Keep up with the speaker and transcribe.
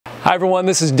Hi everyone,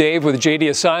 this is Dave with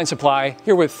JDS Sign Supply,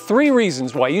 here with 3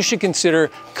 reasons why you should consider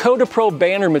Kota Pro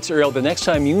banner material the next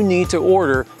time you need to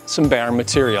order some banner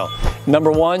material.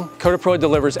 Number 1, Kota Pro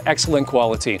delivers excellent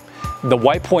quality. The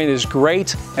white point is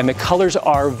great and the colors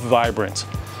are vibrant.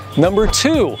 Number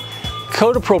 2,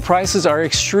 Kota Pro prices are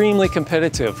extremely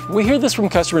competitive. We hear this from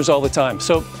customers all the time,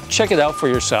 so check it out for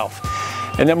yourself.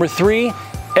 And number 3,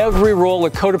 every roll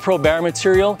of Kota Pro banner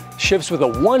material ships with a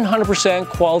 100%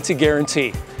 quality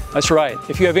guarantee. That's right,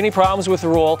 if you have any problems with the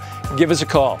roll, give us a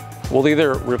call. We'll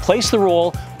either replace the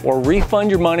roll or refund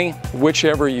your money,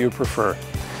 whichever you prefer.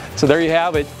 So there you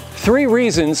have it, 3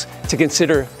 reasons to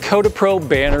consider Kota Pro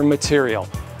banner material.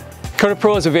 Kota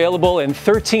Pro is available in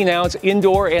 13-ounce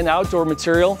indoor and outdoor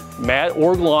material, matte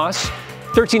or gloss,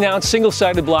 13-ounce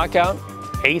single-sided blockout,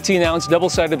 18-ounce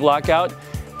double-sided blockout,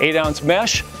 8-ounce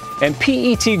mesh, and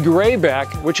PET grayback,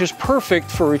 which is perfect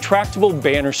for retractable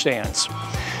banner stands.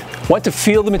 Want to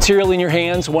feel the material in your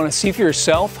hands? Want to see for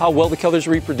yourself how well the colors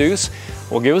reproduce?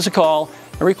 Well, give us a call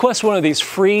and request one of these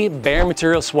free banner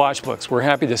material swatch books. We're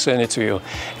happy to send it to you.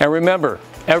 And remember,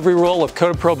 every roll of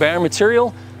Kota Pro banner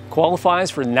material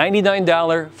qualifies for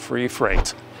 $99 free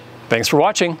freight. Thanks for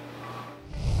watching.